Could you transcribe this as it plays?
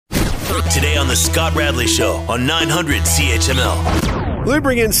Today on the Scott Radley Show on 900 CHML. Let me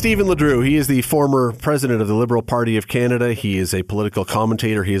bring in Stephen LeDrew. He is the former president of the Liberal Party of Canada. He is a political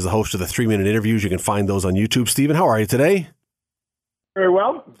commentator. He is the host of the 3-Minute Interviews. You can find those on YouTube. Stephen, how are you today? Very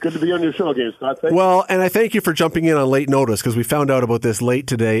well. Good to be on your show again, Scott. Thanks. Well, and I thank you for jumping in on late notice because we found out about this late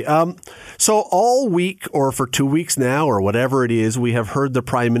today. So all week or for 2 weeks now or whatever it is, we have heard the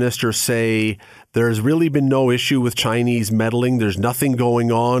Prime Minister say there's really been no issue with Chinese meddling. There's nothing going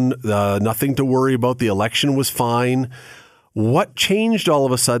on, nothing to worry about. The election was fine. What changed all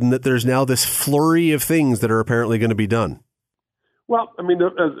of a sudden that there's now this flurry of things that are apparently going to be done? Well, I mean,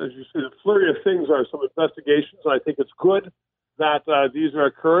 as you say, the flurry of things are some investigations. I think it's good that these are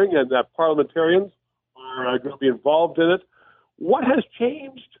occurring and that parliamentarians are going to be involved in it. What has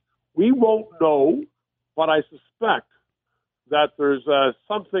changed? We won't know, but I suspect that there's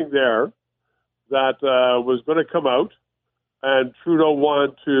something there that was going to come out, and Trudeau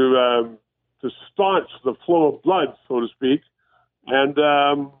wanted to staunch the flow of blood, so to speak. And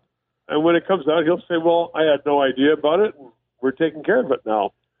when it comes out, he'll say, well, I had no idea about it, and we're taking care of it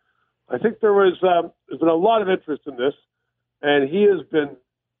now. I think there's been a lot of interest in this, and he has been,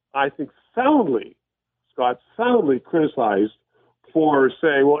 I think, soundly criticized for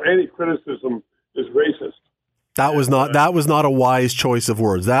saying, well, any criticism is racist. That was not a wise choice of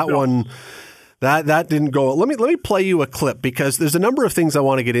words. That didn't go. Let me play you a clip because there's a number of things I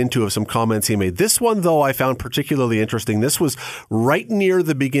want to get into of some comments he made. This one, though, I found particularly interesting. This was right near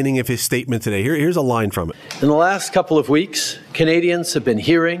the beginning of his statement today. Here's a line from it. In the last couple of weeks, Canadians have been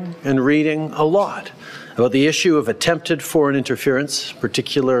hearing and reading a lot about the issue of attempted foreign interference,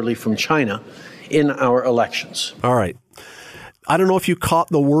 particularly from China, in our elections. All right. I don't know if you caught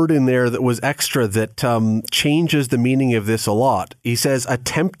the word in there that was extra that changes the meaning of this a lot. He says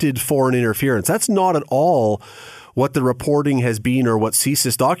attempted foreign interference. That's not at all what the reporting has been or what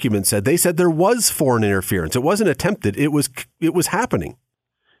CSIS documents said. They said there was foreign interference. It wasn't attempted. It was happening.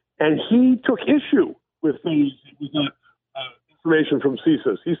 And he took issue with the information from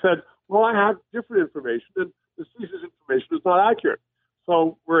CSIS. He said, well, I have different information, and the CSIS information is not accurate.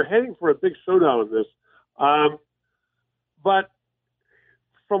 So we're heading for a big showdown in this. But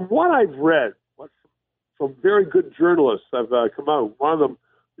from what I've read, what some very good journalists have come out. One of them,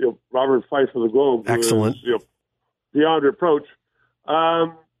 Robert Fife of the Globe, excellent, who is, beyond reproach.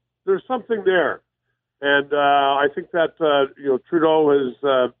 There's something there, and I think that Trudeau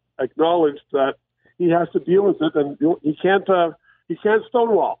has acknowledged that he has to deal with it, and he can't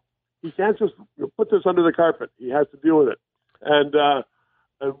stonewall. He can't just put this under the carpet. He has to deal with it, and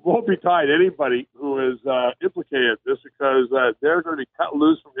won't be tied anybody who is implicated in this because they're going to be cut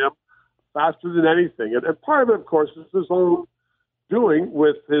loose from him faster than anything. And part of it, of course, is his own doing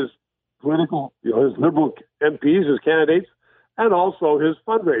with his political, his Liberal MPs, his candidates, and also his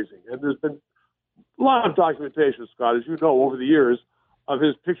fundraising. And there's been a lot of documentation, Scott, as you know, over the years, of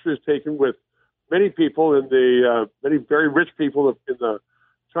his pictures taken with many people in the many very rich people in the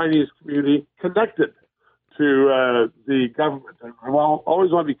Chinese community connected to the government. And I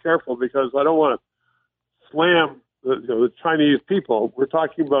always want to be careful because I don't want to slam the Chinese people. We're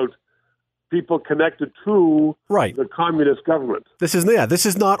talking about people connected to the communist government. This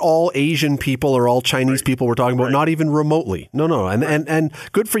is not all Asian people or all Chinese people we're talking about, not even remotely. No. And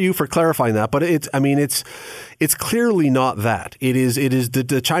good for you for clarifying that. But it's clearly not that. It is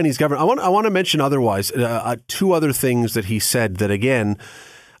the Chinese government. I want to mention otherwise two other things that he said that again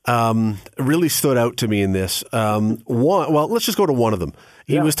really stood out to me in this. Let's just go to one of them.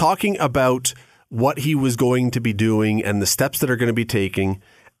 He was talking about what he was going to be doing and the steps that are going to be taking.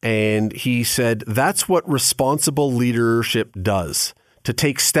 And he said, that's what responsible leadership does, to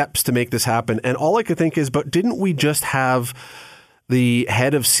take steps to make this happen. And all I could think is, but didn't we just have the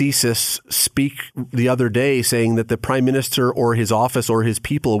head of CSIS speak the other day saying that the Prime Minister or his office or his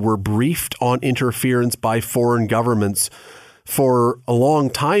people were briefed on interference by foreign governments for a long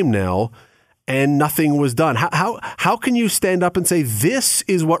time now, and nothing was done? How can you stand up and say this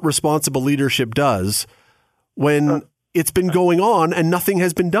is what responsible leadership does when it's been going on and nothing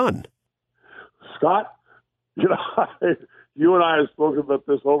has been done? Scott, you and I have spoken about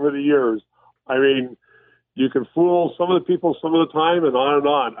this over the years. I mean, you can fool some of the people some of the time and on and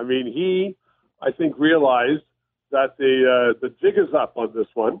on. I mean, he, I think, realized that the jig is up on this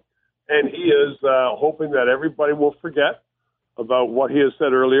one, and he is hoping that everybody will forget about what he has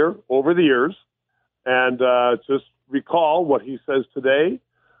said earlier over the years and just recall what he says today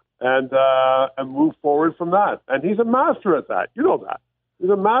and move forward from that. And he's a master at that. You know that. He's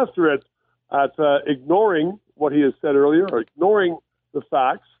a master at ignoring what he has said earlier or ignoring the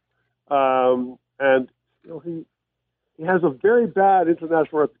facts. And he has a very bad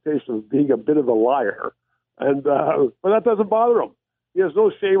international reputation of being a bit of a liar, and but that doesn't bother him. He has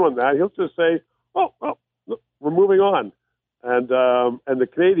no shame on that. He'll just say, "Oh, well, we're moving on," and the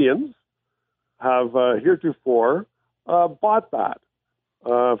Canadians have heretofore bought that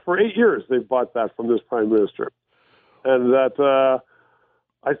for 8 years. They've bought that from this Prime Minister, and that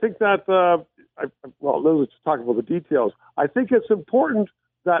I think that let's talk about the details. I think it's important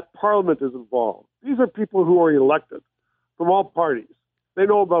that Parliament is involved. These are people who are elected from all parties. They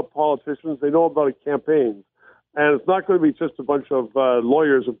know about politicians. They know about campaigns. And it's not going to be just a bunch of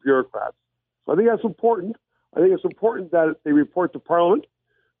lawyers and bureaucrats. So I think that's important. I think it's important that they report to Parliament.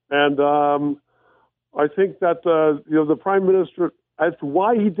 And I think that, the Prime Minister, as to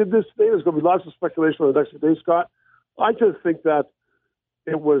why he did this today, there's going to be lots of speculation on the next day, Scott. I just think that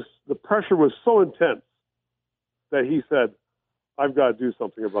the pressure was so intense that he said, I've got to do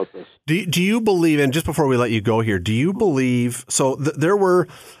something about this. Do you believe, and just before we let you go here, do you believe, so there were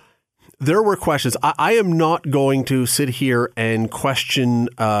questions. I am not going to sit here and question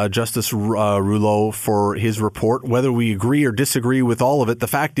Justice Rouleau for his report, whether we agree or disagree with all of it. The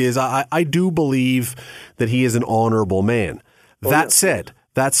fact is, I do believe that he is an honorable man. That said,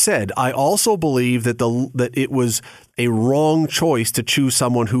 I also believe that it was a wrong choice to choose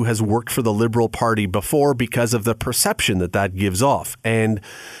someone who has worked for the Liberal Party before because of the perception that gives off. And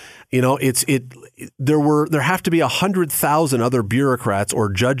there have to be 100,000 other bureaucrats or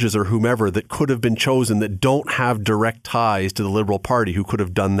judges or whomever that could have been chosen that don't have direct ties to the Liberal Party who could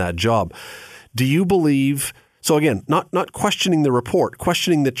have done that job. Do you believe? So again, not questioning the report,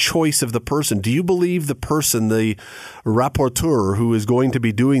 questioning the choice of the person. Do you believe the person, the rapporteur who is going to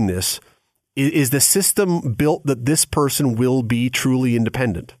be doing this, is the system built that this person will be truly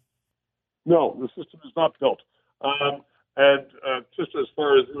independent? No, the system is not built. And just as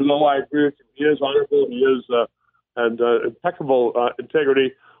far as Rouleau, I agree with him. He is honorable. He is impeccable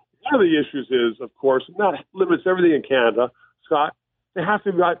integrity. One of the issues is, of course, and that limits everything in Canada, Scott, they have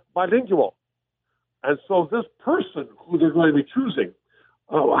to be bilingual. And so this person who they're going to be choosing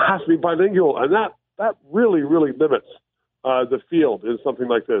has to be bilingual. And that really, really limits the field in something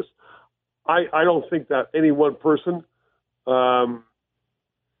like this. I don't think that any one person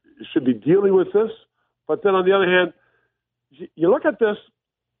should be dealing with this. But then on the other hand, you look at this,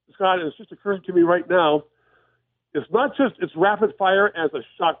 Scott, and it's just occurring to me right now, it's rapid fire as a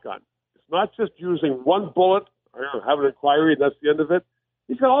shotgun. It's not just using one bullet or have an inquiry and that's the end of it.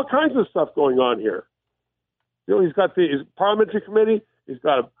 He's got all kinds of stuff going on here. He's got his parliamentary committee. He's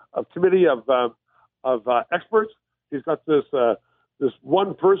got a committee of experts. He's got this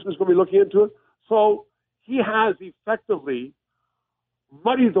one person who's going to be looking into it. So he has effectively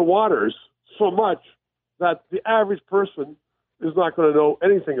muddied the waters so much that the average person is not going to know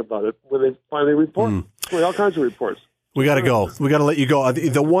anything about it when they finally report. All kinds of reports. We got to go. We got to let you go.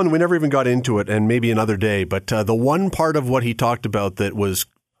 The one, we never even got into it, and maybe another day, but the one part of what he talked about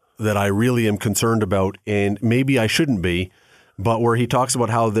that I really am concerned about, and maybe I shouldn't be, but where he talks about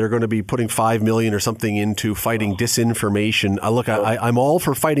how they're going to be putting $5 million or something into fighting disinformation. I'm all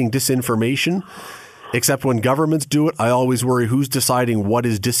for fighting disinformation, except when governments do it, I always worry who's deciding what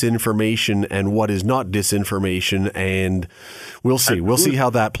is disinformation and what is not disinformation, and we'll see. We'll see how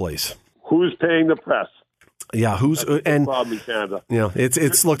that plays. Who's paying the press? Yeah, That's the problem in Canada. Yeah,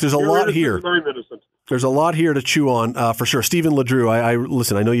 it's look. There's a lot here. There's a lot here to chew on for sure. Stephen LeDrew, I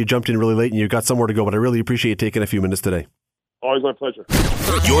listen. I know you jumped in really late and you got somewhere to go, but I really appreciate you taking a few minutes today. Always my pleasure.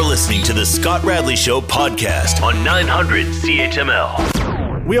 You're listening to the Scott Radley Show podcast on 900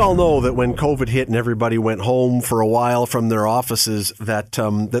 CHML. We all know that when COVID hit and everybody went home for a while from their offices, that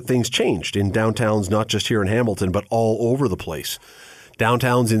things changed in downtowns, not just here in Hamilton, but all over the place.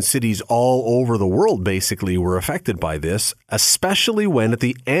 Downtowns in cities all over the world basically were affected by this, especially when at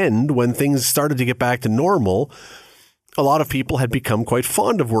the end, when things started to get back to normal, a lot of people had become quite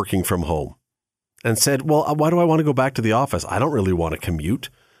fond of working from home and said, well, why do I want to go back to the office? I don't really want to commute.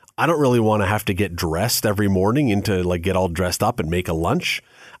 I don't really want to have to get dressed every morning get all dressed up and make a lunch.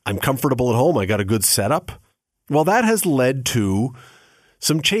 I'm comfortable at home. I got a good setup. Well, that has led to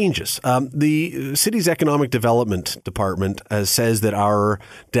some changes. The city's economic development department says that our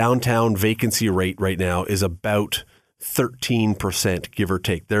downtown vacancy rate right now is about 13%, give or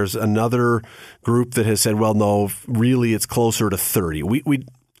take. There's another group that has said, well, no, really it's closer to 30.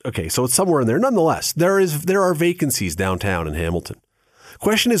 Okay, so it's somewhere in there. Nonetheless, there are vacancies downtown in Hamilton.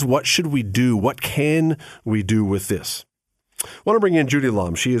 Question is, what should we do? What can we do with this? I want to bring in Judy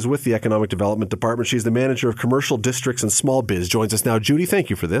Lam. She is with the Economic Development Department. She's the manager of commercial districts and small biz. Joins us now. Judy, thank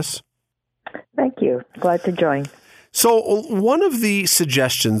you for this. Thank you. Glad to join. So one of the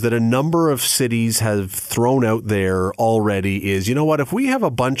suggestions that a number of cities have thrown out there already is, you know what, if we have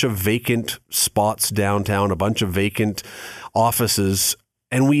a bunch of vacant spots downtown, a bunch of vacant offices,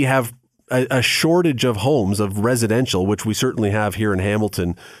 and we have a shortage of homes, of residential, which we certainly have here in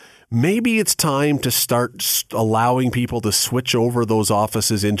Hamilton, maybe it's time to start allowing people to switch over those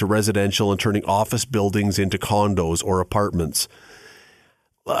offices into residential and turning office buildings into condos or apartments.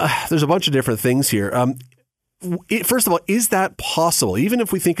 There's a bunch of different things here. First of all, is that possible? Even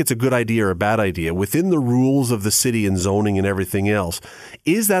if we think it's a good idea or a bad idea, within the rules of the city and zoning and everything else,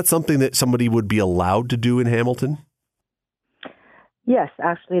 is that something that somebody would be allowed to do in Hamilton? Yes,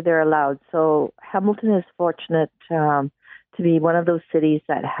 actually they're allowed. So Hamilton is fortunate to be one of those cities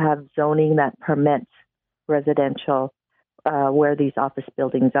that have zoning that permits residential where these office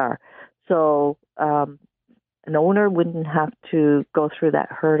buildings are. So an owner wouldn't have to go through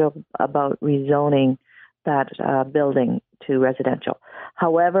that hurdle about rezoning that building to residential.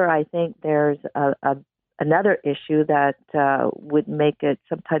 However, I think there's another issue that would make it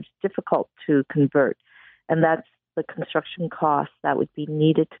sometimes difficult to convert, and that's the construction costs that would be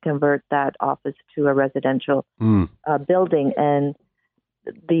needed to convert that office to a residential building. And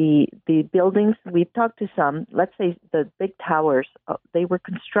the buildings, we've talked to some, let's say the big towers, they were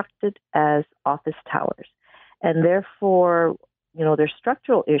constructed as office towers. And therefore, you know, there's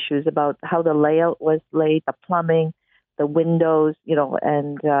structural issues about how the layout was laid, the plumbing, the windows, you know,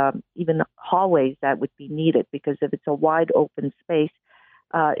 and even hallways that would be needed, because if it's a wide open space,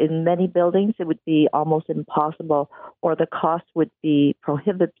 in many buildings, it would be almost impossible, or the cost would be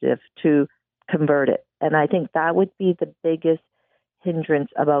prohibitive to convert it. And I think that would be the biggest hindrance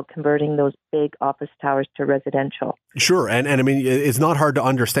about converting those big office towers to residential. Sure. And I mean, it's not hard to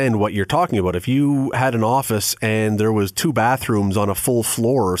understand what you're talking about. If you had an office and there was 2 bathrooms on a full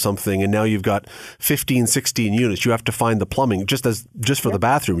floor or something, and now you've got 15, 16 units, you have to find the plumbing just for the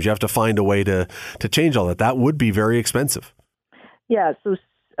bathrooms. You have to find a way to change all that. That would be very expensive. Yeah, so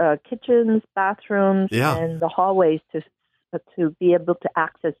kitchens, bathrooms, and the hallways to be able to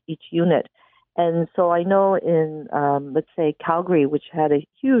access each unit. And so I know in, let's say, Calgary, which had a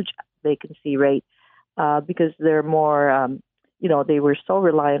huge vacancy rate because they're more, they were so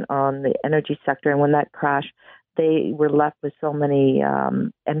reliant on the energy sector. And when that crashed, they were left with so many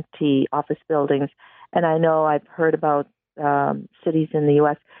empty office buildings. And I know I've heard about cities in the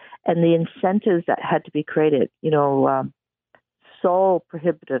U.S. and the incentives that had to be created, so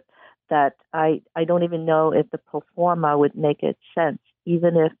prohibitive that I don't even know if the pro forma would make it sense,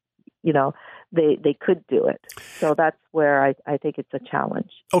 even if, they could do it. So that's where I think it's a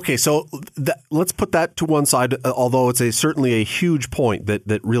challenge. Okay, so let's put that to one side, although it's certainly a huge point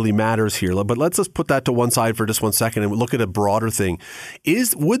that really matters here. But let's just put that to one side for just 1 second and look at a broader thing.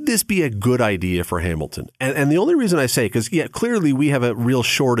 Would this be a good idea for Hamilton? And the only reason I say, because clearly we have a real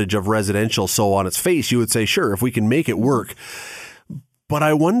shortage of residential, so on its face you would say, sure, if we can make it work. But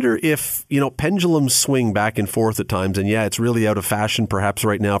I wonder if, pendulums swing back and forth at times. And it's really out of fashion perhaps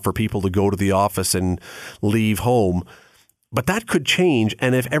right now for people to go to the office and leave home. But that could change.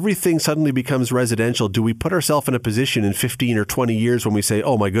 And if everything suddenly becomes residential, do we put ourselves in a position in 15 or 20 years when we say,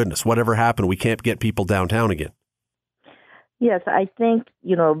 oh, my goodness, whatever happened, we can't get people downtown again? Yes, I think,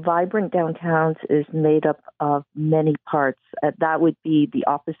 vibrant downtowns is made up of many parts. That would be the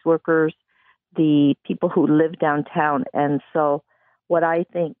office workers, the people who live downtown. And so what I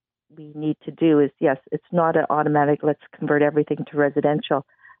think we need to do is, yes, it's not an automatic, let's convert everything to residential.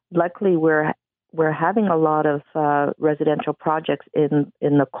 Luckily, we're having a lot of residential projects in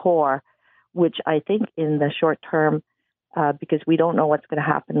the core, which I think in the short term, because we don't know what's going to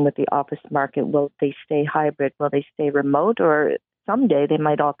happen with the office market. Will they stay hybrid? Will they stay remote? Or someday they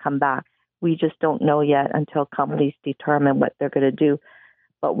might all come back. We just don't know yet until companies determine what they're going to do.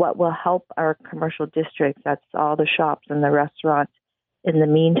 But what will help our commercial districts, that's all the shops and the restaurants, in the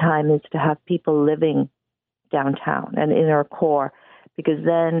meantime, is to have people living downtown and in our core, because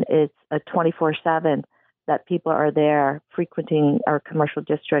then it's a 24/7 that people are there frequenting our commercial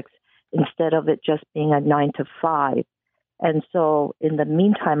districts instead of it just being a 9 to 5. And so in the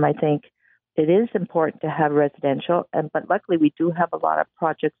meantime, I think it is important to have residential, but luckily we do have a lot of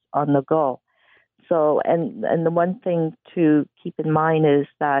projects on the go. So, and the one thing to keep in mind is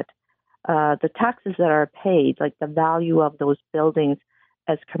that the taxes that are paid, like the value of those buildings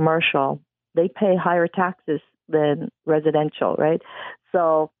as commercial, they pay higher taxes than residential, right?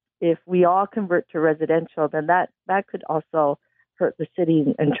 So if we all convert to residential, then that could also hurt the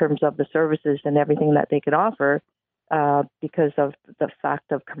city in terms of the services and everything that they could offer because of the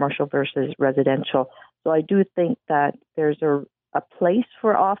fact of commercial versus residential. So I do think that there's a place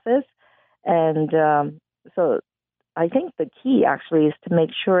for office. And so I think the key actually is to make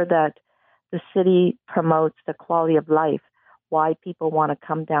sure that the city promotes the quality of life, why people want to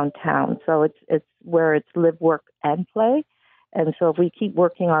come downtown. So it's where it's live, work, and play. And so if we keep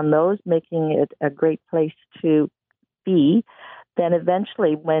working on those, making it a great place to be, then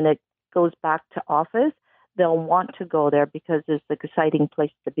eventually when it goes back to office, they'll want to go there because it's an exciting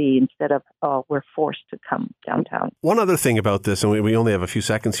place to be instead of, oh, we're forced to come downtown. One other thing about this, and we only have a few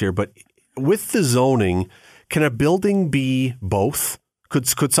seconds here, but with the zoning, can a building be both?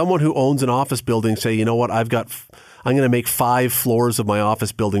 Could someone who owns an office building say, you know what, I'm going to make 5 floors of my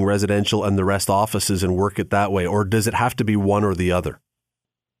office building residential and the rest offices and work it that way? Or does it have to be one or the other?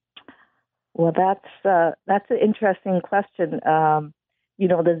 Well, that's an interesting question.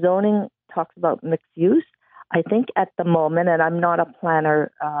 The zoning talks about mixed use. I think at the moment, and I'm not a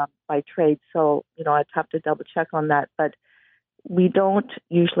planner by trade, so, I'd have to double check on that, but we don't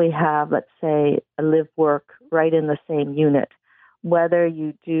usually have, let's say, a live work right in the same unit. Whether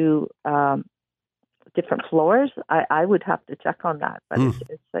you do different floors, I would have to check on that, but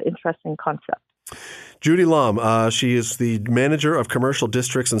it's an interesting concept. Judy Lam, she is the manager of commercial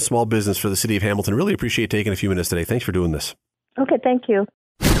districts and small business for the City of Hamilton. Really appreciate taking a few minutes today. Thanks for doing this. Okay, thank you.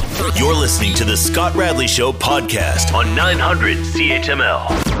 You're listening to the Scott Radley Show podcast on 900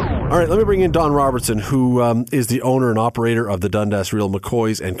 CHML. All right, let me bring in Don Robertson, who is the owner and operator of the Dundas Real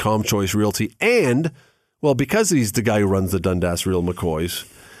McCoys and ComChoice Realty. And, well, because he's the guy who runs the Dundas Real McCoys,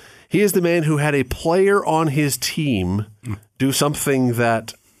 he is the man who had a player on his team do something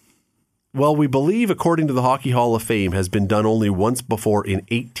that, well, we believe, according to the Hockey Hall of Fame, has been done only once before in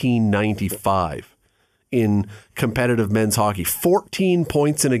 1895 in competitive men's hockey. 14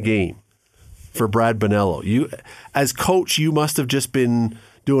 points in a game for Brad Bonello. You, as coach, you must have just been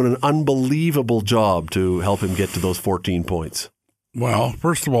doing an unbelievable job to help him get to those 14 points. Well,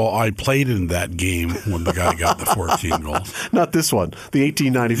 first of all, I played in that game when the guy got the 14 goals. Not this one, the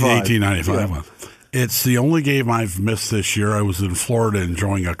 1895. The 1895 one. It's the only game I've missed this year. I was in Florida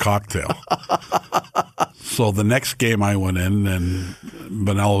enjoying a cocktail. So the next game I went in, and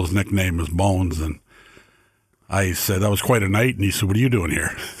Bonello's nickname is Bones, and I said, that was quite a night. And he said, what are you doing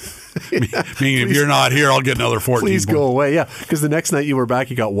here? Meaning, if you're not here, I'll get another 14 Please points. go away. Yeah, because the next night you were back,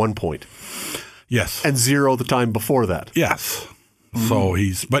 you got 1 point. Yes. And 0 the time before that. Yes. So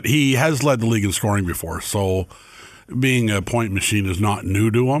he has led the league in scoring before. So being a point machine is not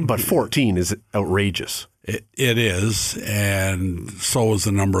new to him. But 14 is outrageous. It is, and so is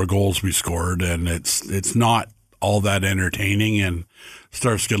the number of goals we scored, and it's not all that entertaining and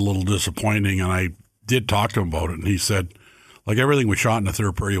starts to get a little disappointing. And I did talk to him about it, and he said, like, everything we shot in the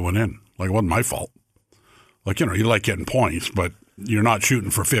third period went in. Like, it wasn't my fault. Like, you like getting points, but you're not shooting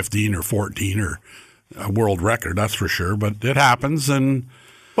for 15 or 14 or a world record, that's for sure. But it happens, and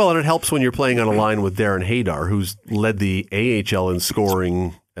it helps when you're playing on a line with Darren Haydar, who's led the AHL in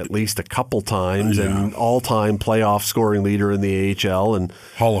scoring at least a couple times, and all-time playoff scoring leader in the AHL, and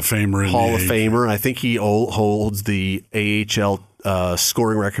Hall of Famer. I think he holds the AHL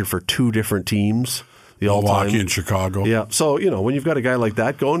scoring record for 2 different teams. The all-time Milwaukee and Chicago. Yeah. So when you've got a guy like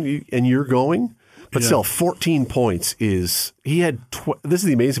that going, and you're going. But still, 14 points is – he had this is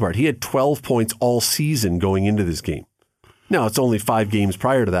the amazing part. He had 12 points all season going into this game. Now, it's only 5 games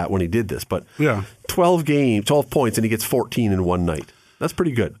prior to that when he did this, but 12 points, and he gets 14 in one night. That's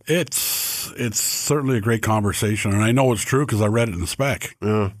pretty good. It's certainly a great conversation, and I know it's true because I read it in the spec.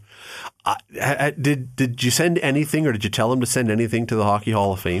 Did you send anything, or did you tell him to send anything to the Hockey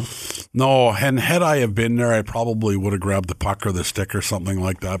Hall of Fame? No, and had I have been there, I probably would have grabbed the puck or the stick or something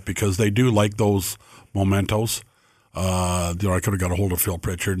like that, because they do like those mementos. I could have got a hold of Phil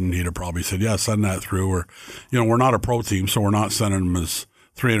Pritchard, and he'd have probably said, yeah, send that through. Or, we're not a pro team, so we're not sending him his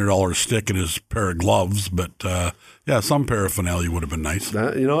 $300 stick and his pair of gloves, but some paraphernalia would have been nice.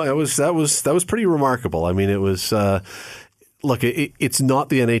 That was pretty remarkable. I mean, it was look, it's not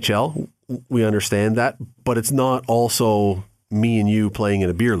the NHL. We understand that, but it's not also me and you playing in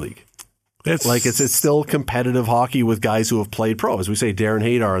a beer league. It's still competitive hockey with guys who have played pro. As we say, Darren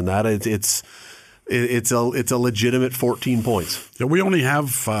Haydar and that. It's a legitimate 14 points. Yeah, we only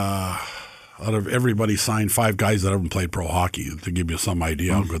have out of everybody signed 5 guys that haven't played pro hockey, to give you some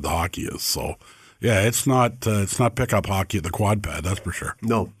idea how good the hockey is. So, yeah, it's not pickup hockey at the quad pad, that's for sure.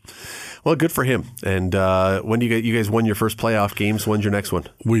 No. Well, good for him. And when you guys won your first playoff games, when's your next one?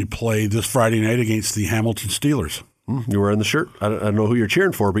 We play this Friday night against the Hamilton Steelers. You're wearing the shirt. I don't know who you're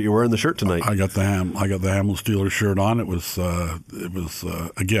cheering for, but you're wearing the shirt tonight. I got the Hamilton Steelers shirt on. It was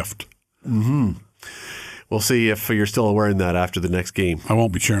a gift. Mm-hmm. We'll see if you're still wearing that after the next game. I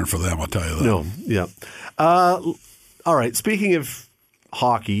won't be cheering for them, I'll tell you that. No, yeah. All right, speaking of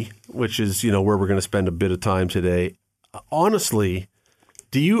hockey, which is where we're going to spend a bit of time today, honestly,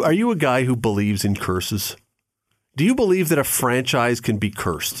 are you a guy who believes in curses? Do you believe that a franchise can be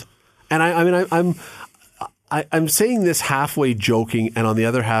cursed? And I'm saying this halfway joking, and on the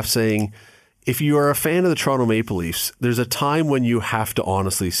other half saying, if you are a fan of the Toronto Maple Leafs, there's a time when you have to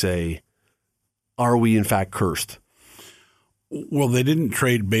honestly say, are we in fact cursed? Well, they didn't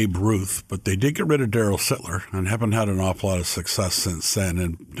trade Babe Ruth, but they did get rid of Darryl Sittler and haven't had an awful lot of success since then,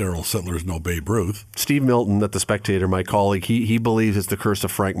 and Darryl Sittler's no Babe Ruth. Steve Milton at The Spectator, my colleague, he believes it's the curse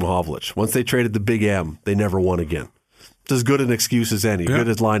of Frank Mahovlich. Once they traded the Big M, they never won again. It's as good an excuse as any, good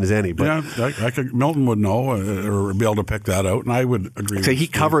as line as any. But Milton would know or be able to pick that out, and I would agree. He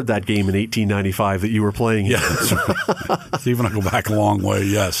covered that game in 1895 that you were playing. Yeah, Stephen, I go back a long way.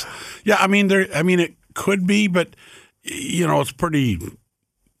 Yes, yeah. I mean, it could be, but it's pretty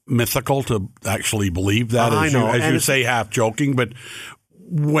mythical to actually believe that. As you say, half joking, but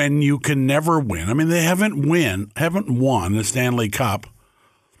when you can never win. I mean, they haven't won the Stanley Cup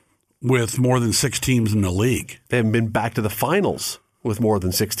with more than 6 teams in the league. They haven't been back to the finals with more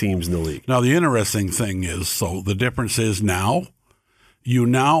than 6 teams in the league. Now, the interesting thing is, so the difference is you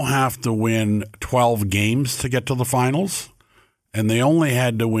now have to win 12 games to get to the finals, and they only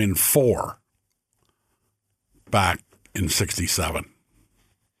had to win 4 back in 67.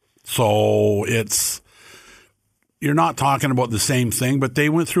 So you're not talking about the same thing, but they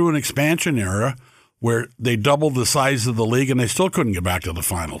went through an expansion era where they doubled the size of the league and they still couldn't get back to the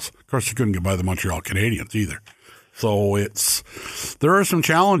finals. Of course, they couldn't get by the Montreal Canadiens either. So there are some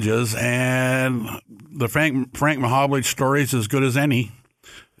challenges, and the Frank Mahovlich story is as good as any.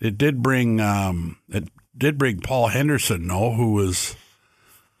 It did bring Paul Henderson, who was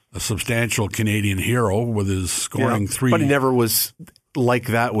a substantial Canadian hero with his scoring 3. But he never was like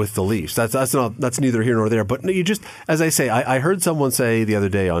that with the Leafs. That's neither here nor there. But you just, as I say, I heard someone say the other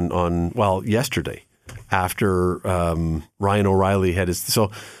day yesterday, after Ryan O'Reilly had his.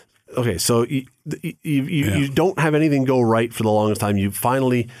 So you don't have anything go right for the longest time. You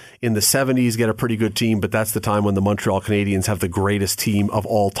finally, in the 70s, get a pretty good team, but that's the time when the Montreal Canadiens have the greatest team of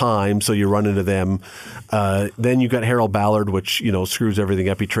all time, so you run into them. Then you got Harold Ballard, which screws everything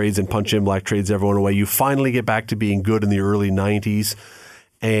up. He trades and Punch Imlach trades everyone away. You finally get back to being good in the early 90s,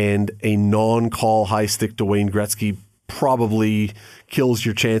 and a non-call high stick to Wayne Gretzky probably kills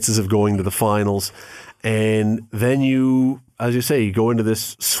your chances of going to the finals. And then you, as you say, you go into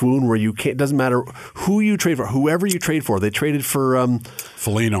this swoon where you can't. Doesn't matter who you trade for, whoever you trade for. They traded for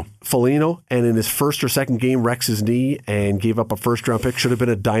Foligno, and in his first or second game, wrecks his knee and gave up a first-round pick. Should have been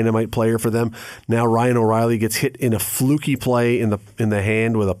a dynamite player for them. Now Ryan O'Reilly gets hit in a fluky play in the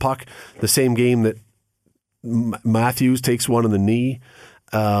hand with a puck. The same game that Matthews takes one in the knee.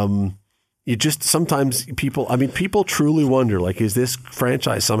 You just sometimes people truly wonder, is this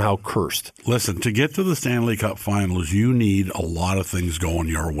franchise somehow cursed? Listen, to get to the Stanley Cup Finals, you need a lot of things going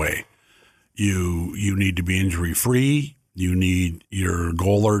your way. You need to be injury free. You need your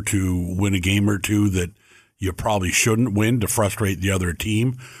goaler to win a game or two that you probably shouldn't win to frustrate the other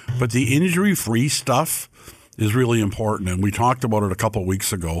team. But the injury free stuff is really important, and we talked about it a couple of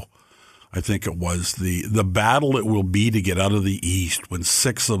weeks ago. I think it was the battle it will be to get out of the East when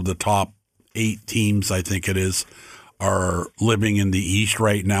 6 of the top 8 teams, I think it is, are living in the East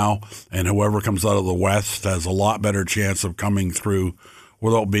right now, and whoever comes out of the West has a lot better chance of coming through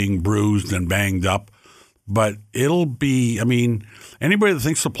without being bruised and banged up. But it'll be, anybody that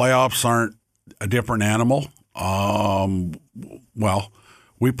thinks the playoffs aren't a different animal,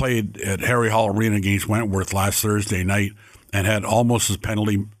 we played at Harry Hall Arena against Wentworth last Thursday night and had almost as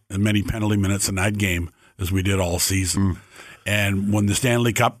many penalty minutes in that game as we did all season. And when the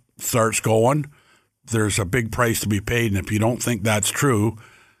Stanley Cup starts going, there's a big price to be paid. And if you don't think that's true,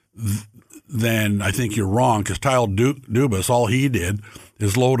 then I think you're wrong, because Kyle Dubas, all he did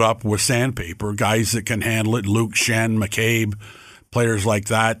is load up with sandpaper, guys that can handle it, Luke Shen, McCabe, players like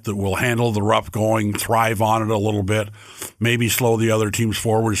that will handle the rough going, thrive on it a little bit, maybe slow the other team's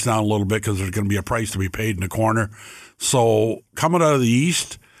forwards down a little bit because there's going to be a price to be paid in the corner. So coming out of the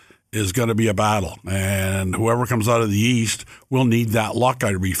East is going to be a battle, and whoever comes out of the East will need that luck I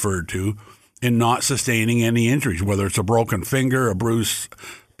referred to in not sustaining any injuries, whether it's a broken finger, a bruised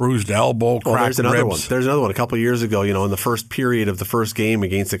elbow, cracked ribs. There's another one. A couple of years ago, in the first period of the first game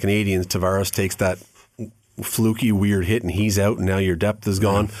against the Canadiens, Tavares takes that fluky, weird hit, and he's out, and now your depth is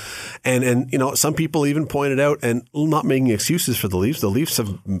gone. Yeah. And some people even pointed out, and not making excuses for the Leafs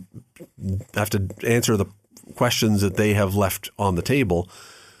have to answer the questions that they have left on the table.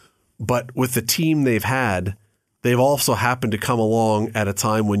 But with the team they've had, they've also happened to come along at a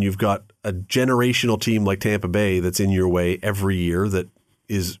time when you've got a generational team like Tampa Bay that's in your way every year that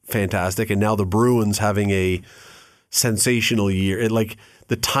is fantastic. And now the Bruins having a sensational year.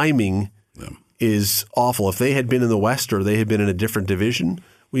 The timing is awful. If they had been in the West or they had been in a different division,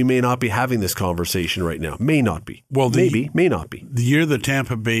 we may not be having this conversation right now. May not be. Well, may not be. The year the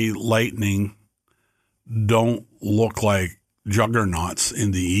Tampa Bay Lightning don't look like juggernauts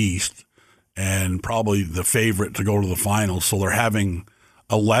in the East and probably the favorite to go to the finals, so they're having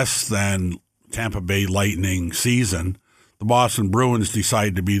a less than Tampa Bay Lightning season. The Boston Bruins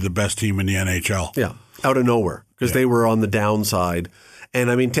decide to be the best team in the NHL. Yeah, out of nowhere because they were on the downside. And,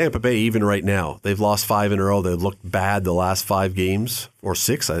 I mean, Tampa Bay, even right now, they've lost 5 in a row. They've looked bad the last 5 games, or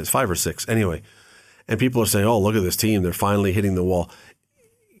 6. It's 5 or 6. Anyway, and people are saying, oh, look at this team. They're finally hitting the wall.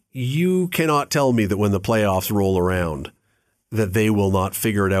 You cannot tell me that when the playoffs roll around that they will not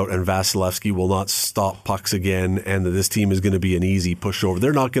figure it out and Vasilevsky will not stop pucks again and that this team is going to be an easy pushover.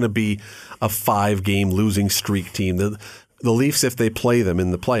 They're not going to be a 5-game losing streak team. The Leafs, if they play them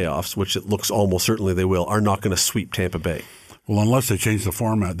in the playoffs, which it looks almost certainly they will, are not going to sweep Tampa Bay. Well, unless they change the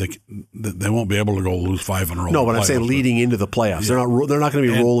format, they won't be able to go lose 5 in a row. No, but I'm saying leading into the playoffs. Yeah. They're not going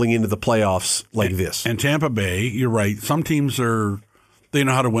to be rolling into the playoffs like this. And Tampa Bay, you're right. Some teams they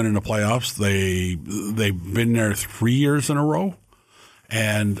know how to win in the playoffs. They've been there 3 years in a row.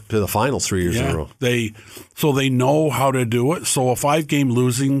 And to the finals 3 years in a row. So they know how to do it. So a 5-game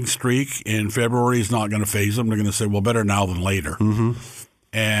losing streak in February is not going to faze them. They're going to say, well, better now than later. Mm-hmm.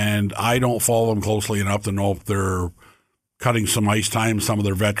 And I don't follow them closely enough to know if they're cutting some ice time, some of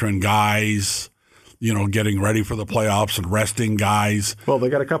their veteran guys, getting ready for the playoffs and resting guys. Well, they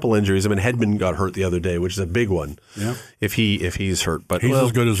got a couple injuries. I mean, Hedman got hurt the other day, which is a big one. Yeah, if he's hurt, but he's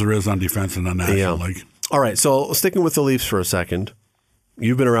as good as there is on defense in the National League. All right, so sticking with the Leafs for a second,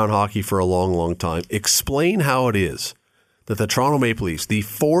 you've been around hockey for a long, long time. Explain how it is that the Toronto Maple Leafs, the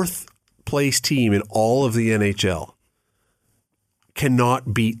 4th place team in all of the NHL,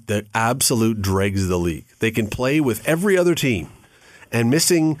 cannot beat the absolute dregs of the league. They can play with every other team. And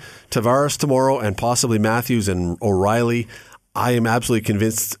missing Tavares tomorrow and possibly Matthews and O'Reilly, I am absolutely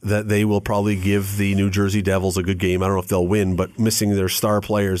convinced that they will probably give the New Jersey Devils a good game. I don't know if they'll win, but missing their star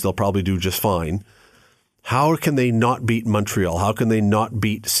players, they'll probably do just fine. How can they not beat Montreal? How can they not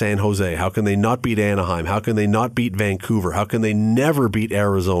beat San Jose? How can they not beat Anaheim? How can they not beat Vancouver? How can they never beat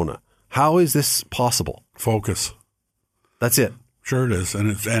Arizona? How is this possible? Focus. That's it. Sure it is,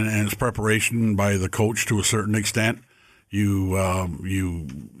 and it's preparation by the coach to a certain extent. You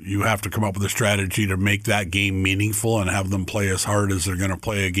have to come up with a strategy to make that game meaningful and have them play as hard as they're going to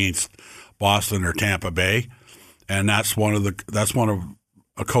play against Boston or Tampa Bay, and that's one of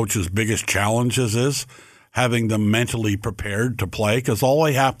a coach's biggest challenges is having them mentally prepared to play, because all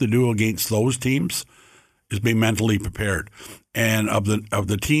they have to do against those teams is be mentally prepared. And of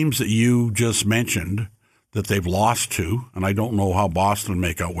the teams that you just mentioned that they've lost to, and I don't know how Boston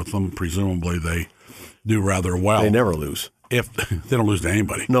make out with them. Presumably they do rather well. They never lose. If they don't lose to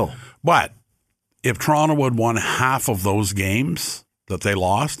anybody. No. But if Toronto had won half of those games that they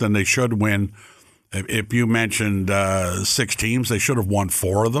lost, then they should win. If you mentioned 6 teams, they should have won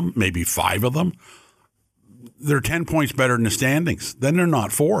 4 of them, maybe 5 of them. They're 10 points better in the standings. Then they're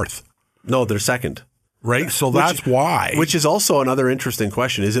not 4th. No, they're 2nd. Right? So that's why. Which is also another interesting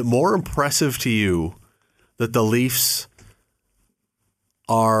question. Is it more impressive to you that the Leafs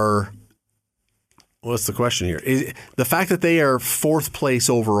are, what's the question here? Is the fact that they are 4th place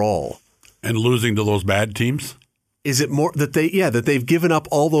overall and losing to those bad teams? Is it more that they've given up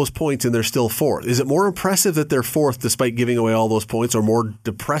all those points and they're still 4th? Is it more impressive that they're 4th despite giving away all those points, or more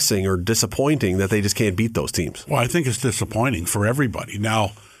depressing or disappointing that they just can't beat those teams? Well, I think it's disappointing for everybody.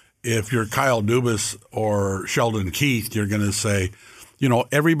 Now, if you're Kyle Dubas or Sheldon Keefe, you're going to say,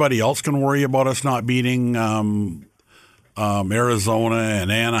 everybody else can worry about us not beating Arizona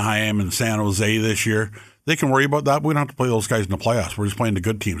and Anaheim and San Jose this year. They can worry about that. We don't have to play those guys in the playoffs. We're just playing the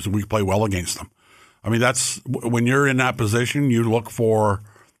good teams, and we play well against them. I mean, that's when you're in that position, you look for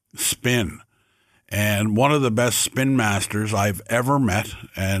spin. And one of the best spin masters I've ever met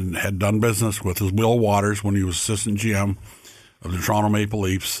and had done business with is Will Waters when he was assistant GM of the Toronto Maple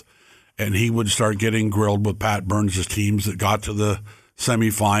Leafs. And he would start getting grilled with Pat Burns' teams that got to the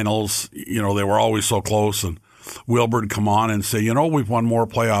semifinals. They were always so close. And Wilbur would come on and say, we've won more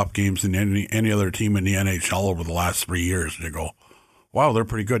playoff games than any other team in the NHL over the last 3 years. And you go, wow, they're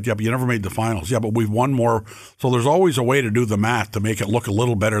pretty good. Yeah, but you never made the finals. Yeah, but we've won more. So there's always a way to do the math to make it look a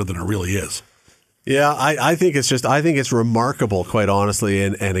little better than it really is. Yeah, I think it's remarkable, quite honestly,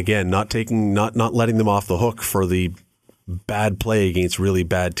 and again, not letting them off the hook for the bad play against really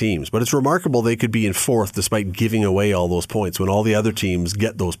bad teams. But it's remarkable they could be in 4th despite giving away all those points when all the other teams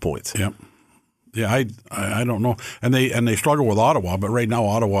get those points. Yep. Yeah, I don't know. And they struggle with Ottawa, but right now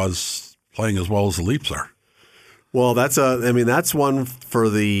Ottawa's playing as well as the Leafs are. Well, that's one for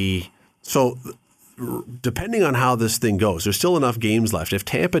the – so depending on how this thing goes, there's still enough games left. If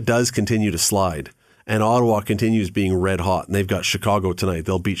Tampa does continue to slide and Ottawa continues being red hot, and they've got Chicago tonight,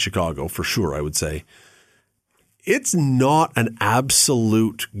 they'll beat Chicago for sure, I would say. It's not an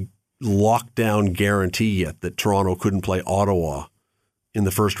absolute lockdown guarantee yet that Toronto couldn't play Ottawa in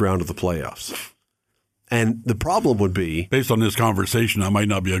the first round of the playoffs. And the problem would be... Based on this conversation, that might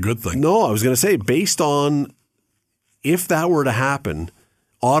not be a good thing. No, I was going to say, based on... If that were to happen,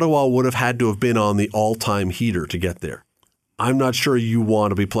 Ottawa would have had to have been on the all-time heater to get there. I'm not sure you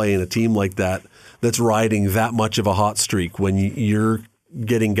want to be playing a team like that that's riding that much of a hot streak when you're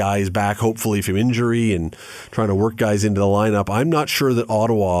getting guys back, hopefully from injury, and trying to work guys into the lineup. I'm not sure that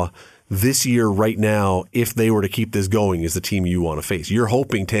Ottawa this year right now, if they were to keep this going, is the team you want to face. You're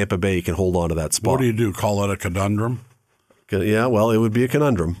hoping Tampa Bay can hold on to that spot. What do you do? Call it a conundrum? Yeah, well, it would be a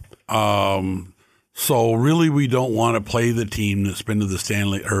conundrum. So really, we don't want to play the team that's been to the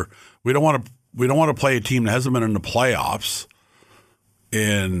Stanley, or we don't want to play a team that hasn't been in the playoffs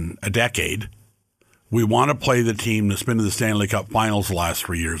in a decade. We want to play the team that's been to the Stanley Cup Finals the last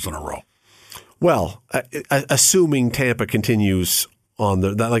 3 years in a row. Well, assuming Tampa continues on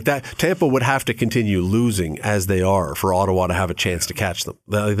that, Tampa would have to continue losing as they are for Ottawa to have a chance to catch them.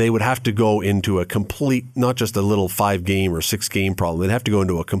 They would have to go into a complete, not just a little 5-game or 6-game problem. They'd have to go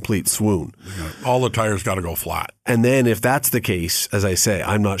into a complete swoon. All the tires got to go flat. And then if that's the case, as I say,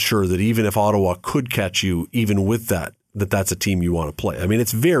 I'm not sure that even if Ottawa could catch you, even with that's a team you want to play. I mean,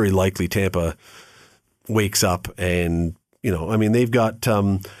 it's very likely Tampa wakes up and, they've got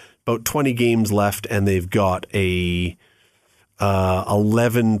about 20 games left and they've got a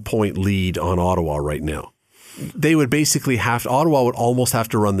 11-point lead on Ottawa right now. They would basically Ottawa would almost have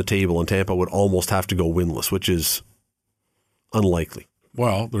to run the table and Tampa would almost have to go winless, which is unlikely.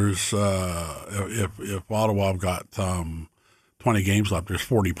 Well, there's if Ottawa have got 20 games left, there's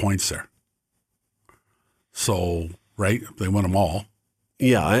 40 points there. So, right, if they win them all.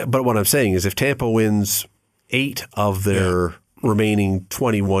 Yeah, but what I'm saying is if Tampa wins 8 of their remaining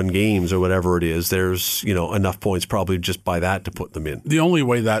 21 games or whatever it is, there's enough points probably just by that to put them in. The only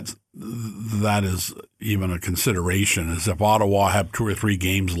way that is even a consideration is if Ottawa have 2 or 3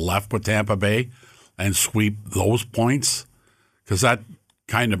 games left with Tampa Bay and sweep those points, because that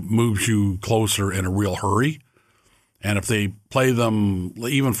kind of moves you closer in a real hurry. And if they play them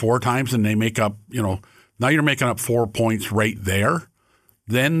even 4 times and they make up, now you're making up 4 points right there,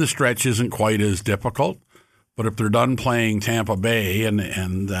 then the stretch isn't quite as difficult. But if they're done playing Tampa Bay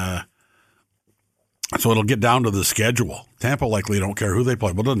and so it'll get down to the schedule. Tampa likely don't care who they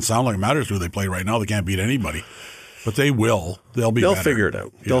play. Well, it doesn't sound like it matters who they play right now. They can't beat anybody. But they will. They'll better. Figure it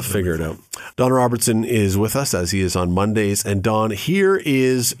out. They'll figure it out. Don Robertson is with us as he is on Mondays. And Don, here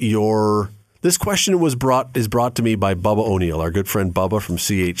is this question is brought to me by Bubba O'Neill, our good friend Bubba from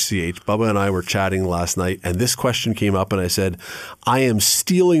CHCH. Bubba and I were chatting last night, and this question came up, and I said, I am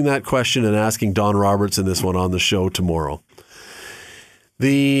stealing that question and asking Don Robertson this one on the show tomorrow.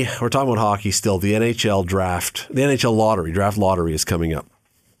 We're talking about hockey still. The NHL draft, the NHL draft lottery is coming up.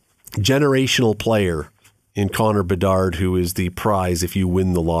 Generational player in Connor Bedard, who is the prize if you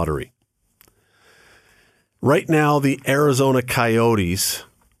win the lottery. Right now, the Arizona Coyotes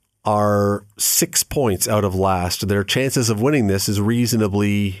are 6 points out of last. Their chances of winning this is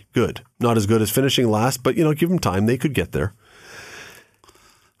reasonably good. Not as good as finishing last, but give them time. They could get there.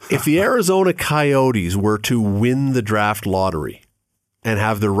 If the Arizona Coyotes were to win the draft lottery and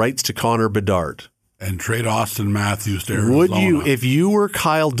have the rights to Connor Bedard and trade Austin Matthews to Arizona, would you, if you were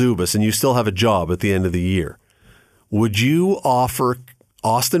Kyle Dubas and you still have a job at the end of the year, would you offer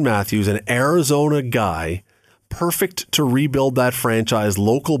Austin Matthews, an Arizona guy, perfect to rebuild that franchise,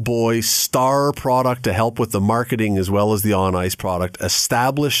 local boy, star product to help with the marketing as well as the on-ice product,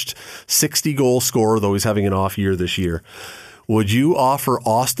 established 60-goal scorer, though he's having an off year this year. Would you offer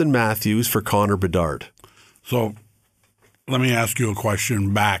Austin Matthews for Connor Bedard? So let me ask you a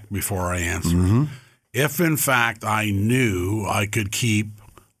question back before I answer. Mm-hmm. If, in fact, I knew I could keep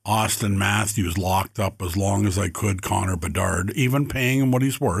Austin Matthews locked up as long as I could Connor Bedard, even paying him what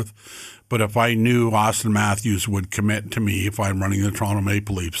he's worth, but if I knew Austin Matthews would commit to me if I'm running the Toronto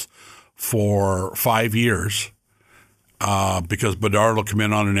Maple Leafs for 5 years, because Bedard will come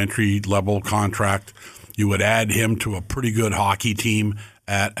in on an entry-level contract, you would add him to a pretty good hockey team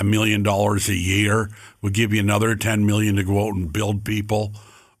at $1 million a year, would give you another $10 million to go out and build people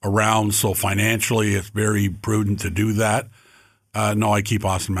around. So financially, it's very prudent to do that. No, I keep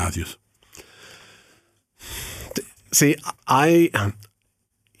Austin Matthews. See,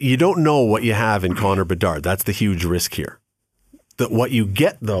 you don't know what you have in Connor Bedard. That's the huge risk here. That what you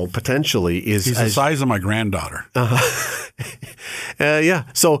get, though, potentially is... He's the size of my granddaughter. Yeah.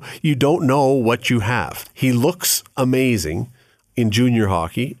 So you don't know what you have. He looks amazing in junior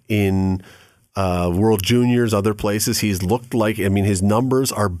hockey, in World Juniors, other places. He's looked like, his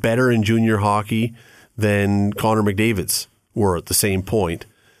numbers are better in junior hockey than Connor McDavid's were at the same point.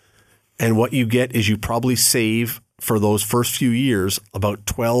 And what you get is you probably save for those first few years about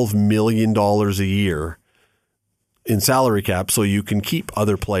 $12 million a year in salary cap, so you can keep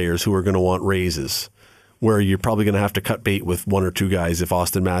other players who are going to want raises, where you're probably going to have to cut bait with one or two guys if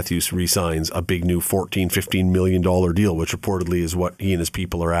Austin Matthews re-signs a big new $14-15 million deal, which reportedly is what he and his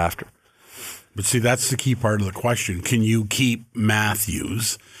people are after. But see, that's the key part of the question. Can you keep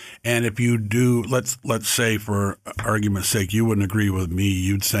Matthews? And if you do, let's say for argument's sake, you wouldn't agree with me.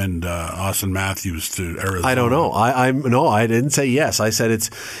 You'd send Austin Matthews to Arizona. I don't know. I didn't say yes. I said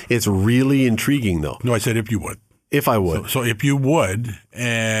it's really intriguing, though. No, I said if you would. If I would. So if you would,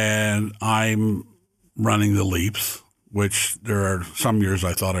 and I'm running the Leafs, which there are some years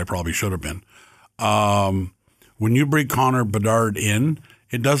I thought I probably should have been. When you bring Connor Bedard in,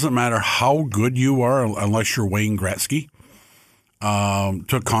 it doesn't matter how good you are unless you're Wayne Gretzky.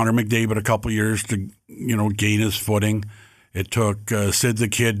 Took Connor McDavid a couple years to, gain his footing. It took Sid the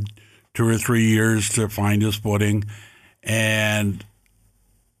Kid 2 or 3 years to find his footing. And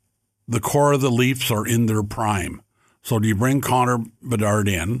the core of the Leafs are in their prime. So do you bring Connor Bedard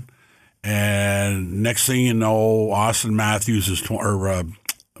in, and next thing you know, Austin Matthews is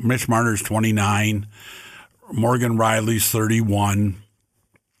Mitch Marner's 29, Morgan Riley's 31,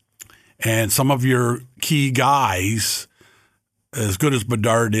 and some of your key guys, as good as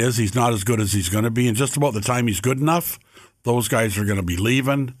Bedard is, he's not as good as he's going to be. And just about the time he's good enough, those guys are going to be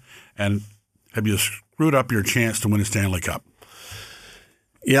leaving. And have you screwed up your chance to win a Stanley Cup?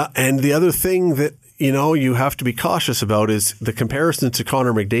 Yeah, and the other thing that you have to be cautious about is the comparisons to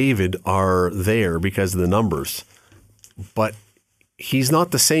Connor McDavid are there because of the numbers. But he's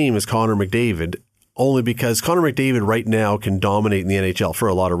not the same as Connor McDavid, only because Connor McDavid right now can dominate in the NHL for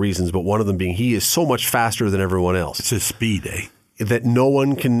a lot of reasons, but one of them being he is so much faster than everyone else. It's his speed, that no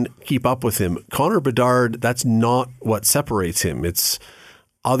one can keep up with him. Connor Bedard, that's not what separates him. It's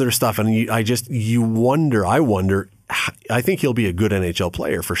other stuff. And I wonder, I think he'll be a good NHL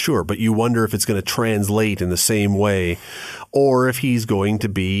player for sure, but you wonder if it's going to translate in the same way or if he's going to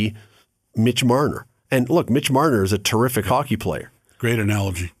be Mitch Marner. And look, Mitch Marner is a terrific hockey player. Great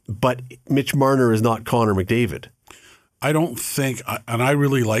analogy. But Mitch Marner is not Connor McDavid. I don't think, and I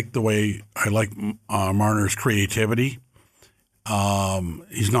really like the way I like Marner's creativity.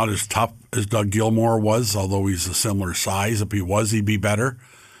 He's not as tough as Doug Gilmour was, although he's a similar size. If he was, he'd be better.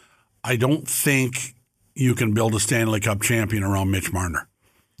 I don't think you can build a Stanley Cup champion around Mitch Marner.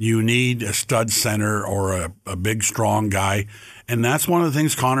 You need a stud center or a big, strong guy. And that's one of the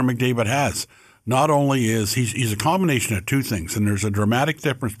things Connor McDavid has. Not only is he's a combination of two things, and there's a dramatic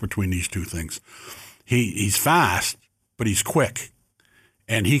difference between these two things. He's fast, but he's quick.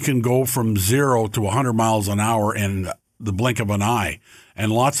 And he can go from 0 to 100 miles an hour in the blink of an eye.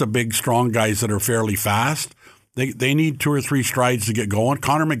 And lots of big, strong guys that are fairly fast, they need 2 or 3 strides to get going.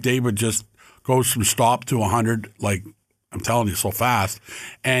 Connor McDavid just goes from stop to 100, like I'm telling you, so fast.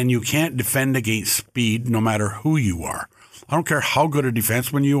 And you can't defend against speed no matter who you are. I don't care how good a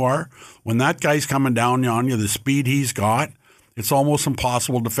defenseman you are. When that guy's coming down on you, the speed he's got, it's almost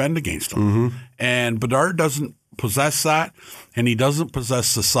impossible to defend against him. Mm-hmm. And Bedard doesn't possess that, and he doesn't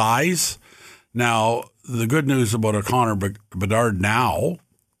possess the size. Now, the good news about a Connor Bedard now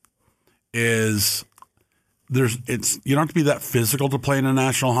is you don't have to be that physical to play in the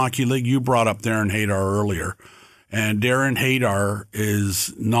National Hockey League. You brought up Darren Haydar earlier, and Darren Haydar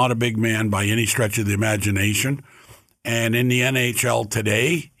is not a big man by any stretch of the imagination. And in the NHL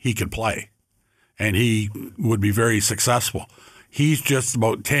today, he could play, and he would be very successful. He's just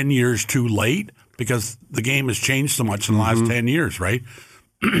about 10 years too late because the game has changed so much in the last 10 years, right?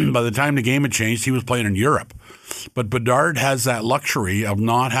 By the time the game had changed, he was playing in Europe. But Bedard has that luxury of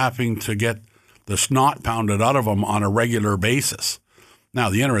not having to get the snot pounded out of him on a regular basis. Now,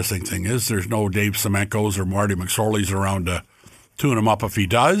 the interesting thing is there's no Dave Semenkos or Marty McSorley's around to tune him up if he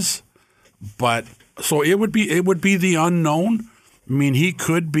does. But so it would be the unknown. I mean, he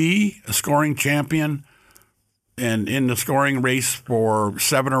could be a scoring champion and in the scoring race for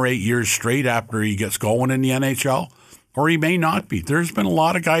 7 or 8 years straight after he gets going in the NHL, or he may not be. There's been a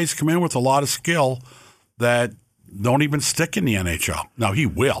lot of guys come in with a lot of skill that don't even stick in the NHL. Now, he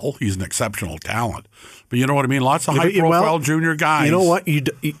will. He's an exceptional talent. But you know what I mean? Lots of high-profile junior guys. You know what?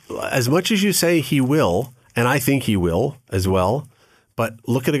 As much as you say he will, and I think he will as well, but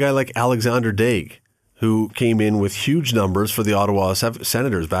look at a guy like Alexander Daig, who came in with huge numbers for the Ottawa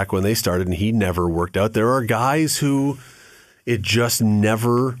Senators back when they started, and he never worked out. There are guys who it just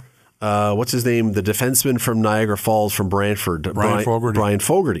never what's his name? The defenseman from Niagara Falls from Brantford. Brian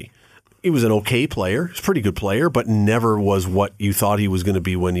Fogarty. He was an okay player. He's a pretty good player, but never was what you thought he was going to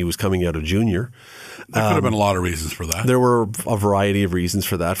be when he was coming out of junior. There could have been a lot of reasons for that. There were a variety of reasons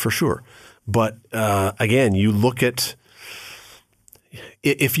for that, for sure. But again, you look at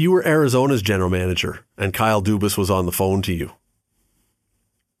if you were Arizona's general manager and Kyle Dubas was on the phone to you,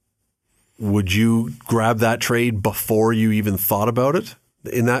 would you grab that trade before you even thought about it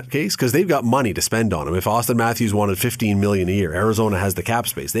in that case? Because they've got money to spend on him. If Austin Matthews wanted $15 million a year, Arizona has the cap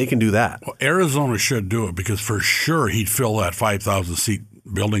space. They can do that. Well, Arizona should do it because for sure he'd fill that 5,000-seat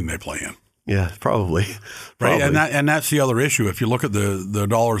building they play in. Yeah, probably. Right, and that's the other issue. If you look at the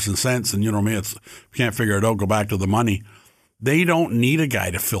dollars and cents, and you know me, it's you can't figure it out. Go back to the money. They don't need a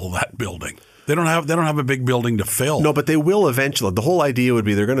guy to fill that building. They don't have a big building to fill. No, but they will eventually. The whole idea would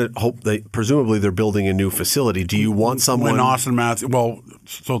be they're going to hope presumably they're building a new facility. Do you want someone? When Austin Matthews, well,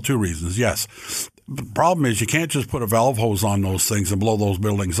 so two reasons. Yes. The problem is you can't just put a valve hose on those things and blow those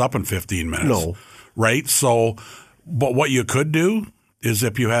buildings up in 15 minutes. No. Right? So, but what you could do is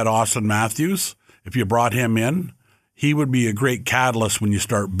if you had Austin Matthews, if you brought him in, he would be a great catalyst when you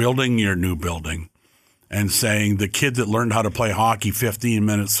start building your new building. And saying the kid that learned how to play hockey 15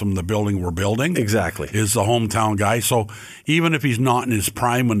 minutes from the building we're building exactly is the hometown guy. So even if he's not in his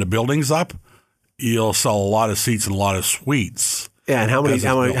prime when the building's up, he'll sell a lot of seats and a lot of suites. Yeah, and how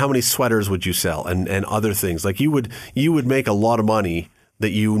many sweaters would you sell and other things? Like you would make a lot of money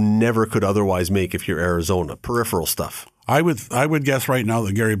that you never could otherwise make if you're Arizona. Peripheral stuff. I would guess right now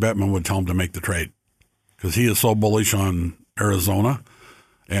that Gary Bettman would tell him to make the trade because he is so bullish on Arizona.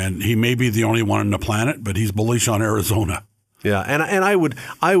 And he may be the only one on the planet, but he's bullish on Arizona. Yeah, and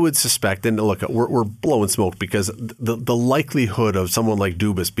I would suspect, and look, we're blowing smoke because the likelihood of someone like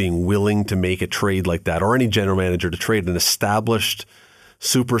Dubas being willing to make a trade like that, or any general manager to trade an established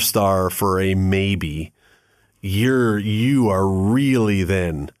superstar for a maybe, you are really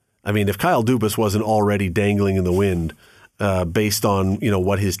then. I mean, if Kyle Dubas wasn't already dangling in the wind based on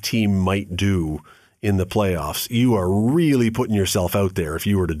what his team might do in the playoffs, you are really putting yourself out there if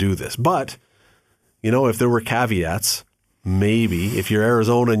you were to do this. But, if there were caveats, maybe if you're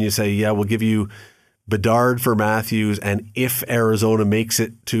Arizona and you say, yeah, we'll give you Bedard for Matthews, and if Arizona makes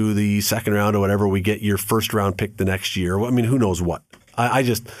it to the second round or whatever, we get your first round pick the next year. I mean, who knows what?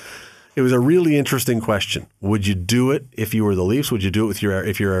 It was a really interesting question. Would you do it if you were the Leafs? Would you do it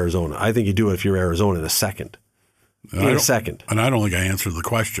if you're Arizona? I think you do it if you're Arizona in a second. And I don't think I answered the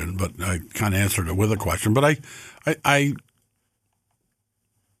question, but I kind of answered it with a question. But I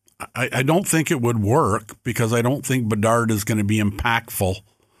don't think it would work because I don't think Bedard is going to be impactful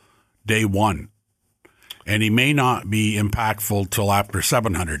day one. And he may not be impactful till after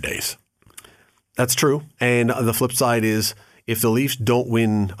 700 days. That's true. And the flip side is if the Leafs don't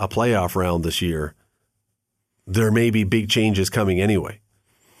win a playoff round this year, there may be big changes coming anyway.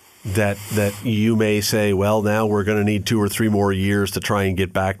 That you may say, well, now we're going to need 2 or 3 more years to try and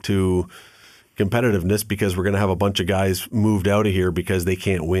get back to competitiveness because we're going to have a bunch of guys moved out of here because they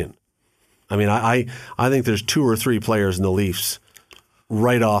can't win. I mean, I think there's 2 or 3 players in the Leafs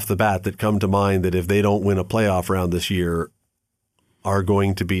right off the bat that come to mind that if they don't win a playoff round this year are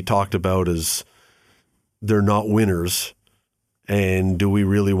going to be talked about as they're not winners, and do we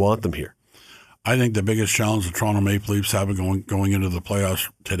really want them here? I think the biggest challenge the Toronto Maple Leafs have going into the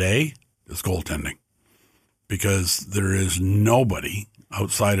playoffs today is goaltending, because there is nobody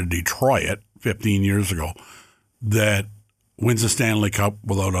outside of Detroit 15 years ago that wins a Stanley Cup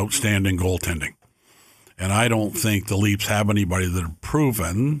without outstanding goaltending. And I don't think the Leafs have anybody that have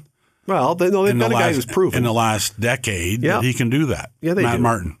proven. Well, they've got a guy who's proven in the last decade that he can do that. Yeah, they Matt do.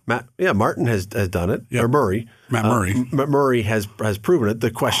 Martin. Martin has done it. Yep. Or Murray. Matt Murray. Murray has proven it.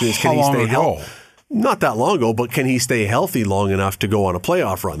 The question is, can he stay healthy? Not that long ago, but can he stay healthy long enough to go on a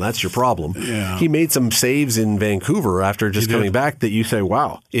playoff run? That's your problem. Yeah. He made some saves in Vancouver after just coming back that you say,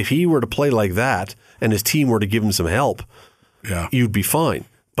 wow, if he were to play like that and his team were to give him some help, you'd be fine.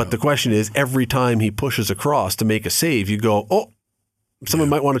 But the question is, every time he pushes across to make a save, you go, oh, someone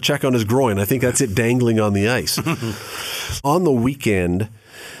might want to check on his groin. I think that's it dangling on the ice. On the weekend,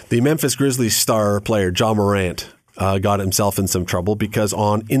 the Memphis Grizzlies star player, John Morant, got himself in some trouble because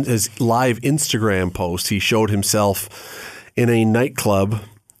on his live Instagram post, he showed himself in a nightclub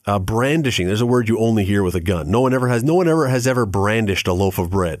brandishing. There's a word you only hear with a gun. No one ever has ever brandished a loaf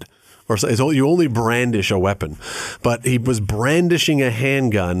of bread. Or you only brandish a weapon. But he was brandishing a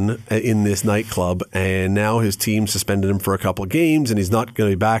handgun in this nightclub, and now his team suspended him for a couple of games, and he's not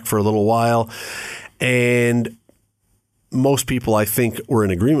going to be back for a little while. And most people, I think, were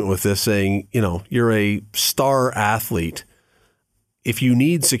in agreement with this, saying, you're a star athlete. If you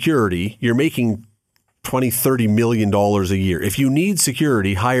need security, you're making $20-30 million a year. If you need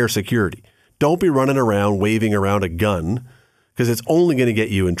security, hire security. Don't be running around waving around a gun, because it's only going to get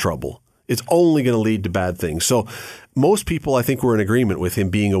you in trouble. It's only going to lead to bad things. So most people, I think, were in agreement with him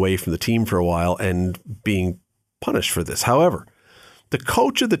being away from the team for a while and being punished for this. However, the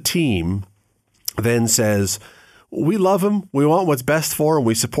coach of the team then says, we love him. We want what's best for him.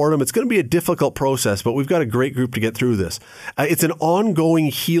 We support him. It's going to be a difficult process, but we've got a great group to get through this. It's an ongoing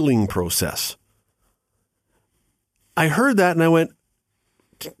healing process. I heard that and I went,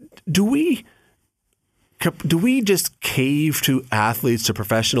 do we just cave to athletes, to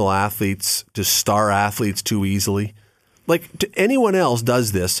professional athletes, to star athletes too easily? Like, anyone else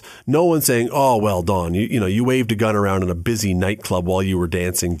does this, no one's saying, oh, well, Don, you waved a gun around in a busy nightclub while you were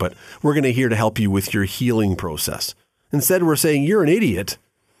dancing, but we're going to here to help you with your healing process. Instead, we're saying, you're an idiot.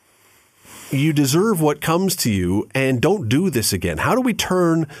 You deserve what comes to you, and don't do this again. How do we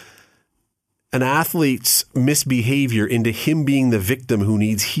turn an athlete's misbehavior into him being the victim who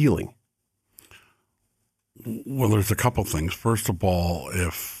needs healing? Well, there's a couple things. First of all,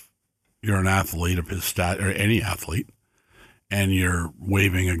 if you're an athlete of his stat, or any athlete, and you're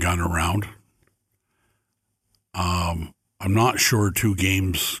waving a gun around, I'm not sure 2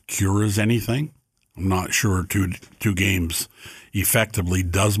 games cures anything. I'm not sure two games effectively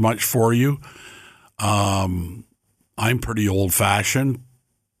does much for you. I'm pretty old-fashioned,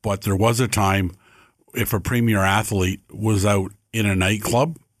 but there was a time if a premier athlete was out in a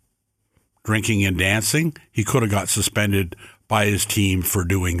nightclub drinking and dancing, he could have got suspended by his team for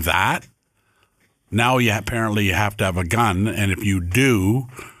doing that. Now apparently you have to have a gun, and if you do,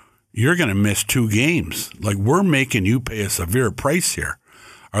 you're going to miss 2 games. Like, we're making you pay a severe price here.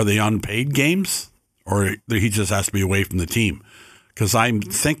 Are they unpaid games, or he just has to be away from the team? Because I'm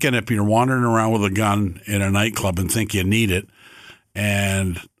thinking if you're wandering around with a gun in a nightclub and think you need it,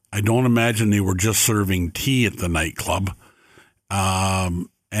 and I don't imagine they were just serving tea at the nightclub,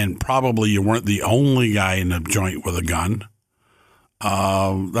 and probably you weren't the only guy in the joint with a gun.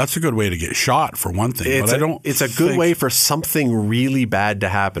 That's a good way to get shot, for one thing. It's a good way for something really bad to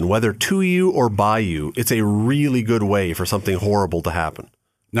happen, whether to you or by you. It's a really good way for something horrible to happen.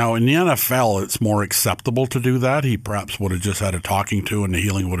 Now, in the NFL, it's more acceptable to do that. He perhaps would have just had a talking to, and the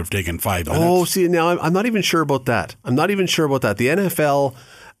healing would have taken 5 minutes. Oh, see, now I'm not even sure about that. The NFL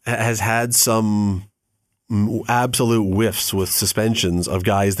has had some absolute whiffs with suspensions of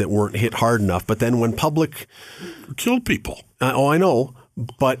guys that weren't hit hard enough. But then when public killed people. I know,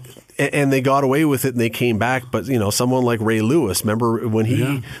 but and they got away with it and they came back. But someone like Ray Lewis, remember when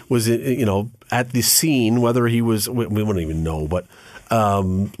he was at the scene, whether he was, we don't even know, but a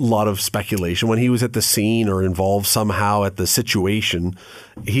lot of speculation when he was at the scene or involved somehow at the situation.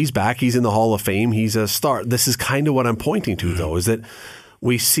 He's back. He's in the Hall of Fame. He's a star. This is kind of what I'm pointing to, though, is that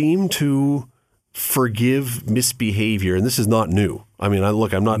we seem to forgive misbehavior, and this is not new. I mean,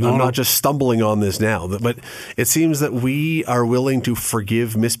 I'm not just stumbling on this now, but it seems that we are willing to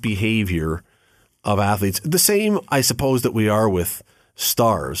forgive misbehavior of athletes. The same, I suppose, that we are with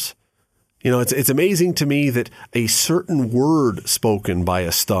stars. It's amazing to me that a certain word spoken by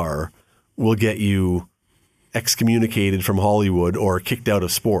a star will get you excommunicated from Hollywood or kicked out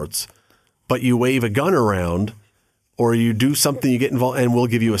of sports, but you wave a gun around or you do something, you get involved, and we'll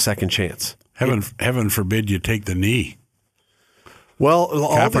give you a second chance. Heaven forbid you take the knee. Well,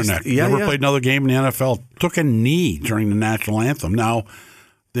 Kaepernick never played another game in the NFL. Took a knee during the national anthem. Now,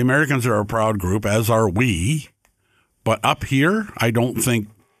 the Americans are a proud group, as are we. But up here, I don't think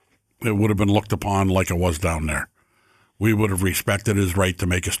it would have been looked upon like it was down there. We would have respected his right to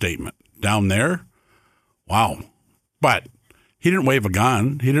make a statement. Down there, wow. But he didn't wave a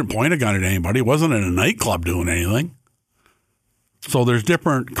gun. He didn't point a gun at anybody. He wasn't in a nightclub doing anything. So there's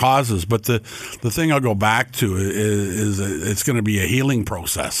different causes, but the thing I'll go back to is it's going to be a healing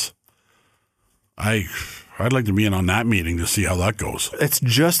process. I'd like to be in on that meeting to see how that goes. It's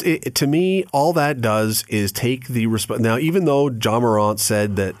just, to me, all that does is take the now, even though John Morant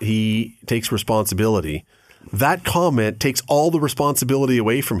said that he takes responsibility, that comment takes all the responsibility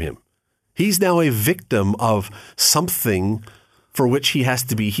away from him. He's now a victim of something for which he has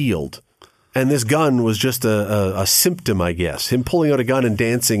to be healed. And this gun was just a symptom, I guess. Him pulling out a gun and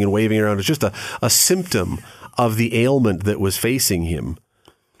dancing and waving around is just a symptom of the ailment that was facing him.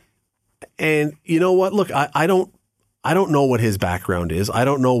 And you know what? Look, I don't know what his background is. I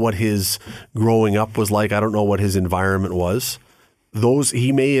don't know what his growing up was like. I don't know what his environment was.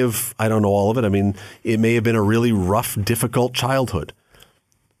 He may have, I don't know all of it. I mean, it may have been a really rough, difficult childhood.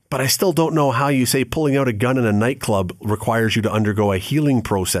 But I still don't know how you say pulling out a gun in a nightclub requires you to undergo a healing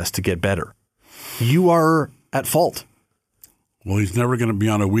process to get better. You are at fault. Well, he's never going to be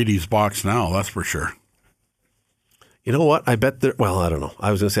on a Wheaties box now, that's for sure. You know what? I bet there, well, I don't know. I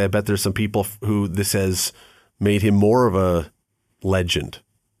was going to say, I bet there's some people who this has made him more of a legend.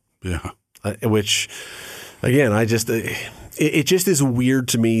 Yeah. Which, again, it just is weird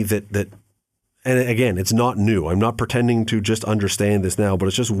to me that, and again, it's not new. I'm not pretending to just understand this now, but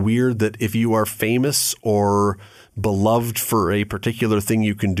it's just weird that if you are famous or beloved for a particular thing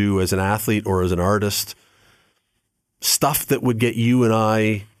you can do as an athlete or as an artist, stuff that would get you and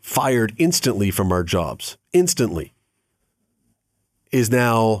I fired instantly from our jobs, instantly, is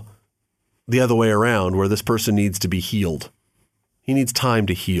now the other way around, where this person needs to be healed. He needs time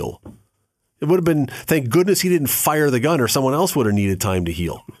to heal. It would have been, thank goodness he didn't fire the gun, or someone else would have needed time to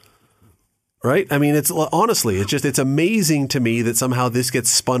heal. Right? I mean, it's honestly, it's amazing to me that somehow this gets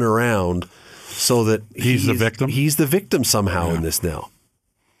spun around so that he's the victim. He's the victim somehow in this now.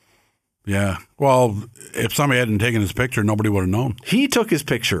 Yeah. Well, if somebody hadn't taken his picture, nobody would have known. He took his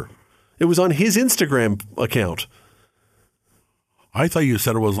picture. It was on his Instagram account. I thought you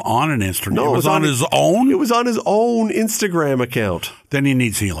said it was on an Instagram. No, it was on his own? It was on his own Instagram account. Then he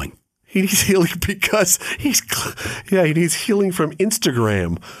needs healing. He needs healing because he needs healing from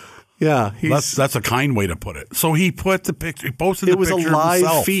Instagram. Yeah, that's a kind way to put it. So he put the picture. He posted the picture. It was a live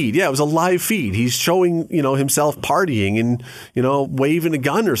himself. feed. Yeah, it was a live feed. He's showing himself partying and waving a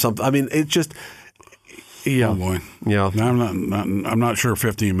gun or something. I mean, it just. Yeah. Oh boy. Yeah. I'm not sure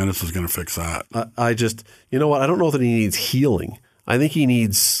 15 minutes is going to fix that. I just, you know what? I don't know that he needs healing. I think he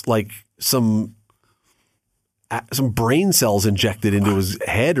needs like some brain cells injected into his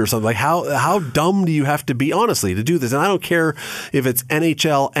head or something. Like how dumb do you have to be, honestly, to do this? And I don't care if it's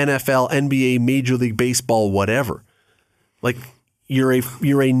NHL, NFL, NBA, Major League Baseball, whatever. Like you're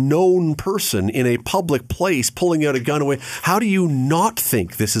a known person in a public place pulling out a gun away. How do you not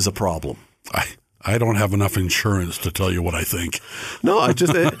think this is a problem? I don't have enough insurance to tell you what I think. No, it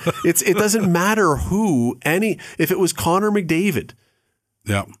doesn't matter if it was Connor McDavid.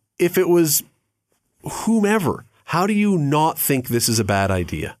 Yeah. If it was whomever, how do you not think this is a bad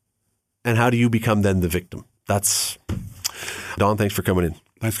idea? And how do you become then the victim? That's Don, thanks for coming in.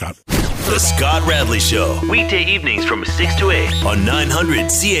 Thanks, Scott. The Scott Radley Show. Weekday evenings from 6 to 8 on 900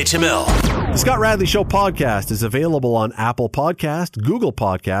 CHML. The Scott Radley Show podcast is available on Apple Podcast, Google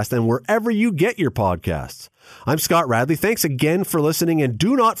Podcast, and wherever you get your podcasts. I'm Scott Radley. Thanks again for listening, and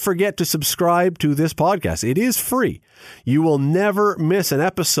do not forget to subscribe to this podcast. It is free. You will never miss an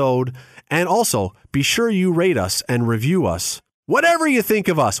episode, and also be sure you rate us and review us. Whatever you think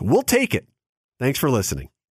of us, we'll take it. Thanks for listening.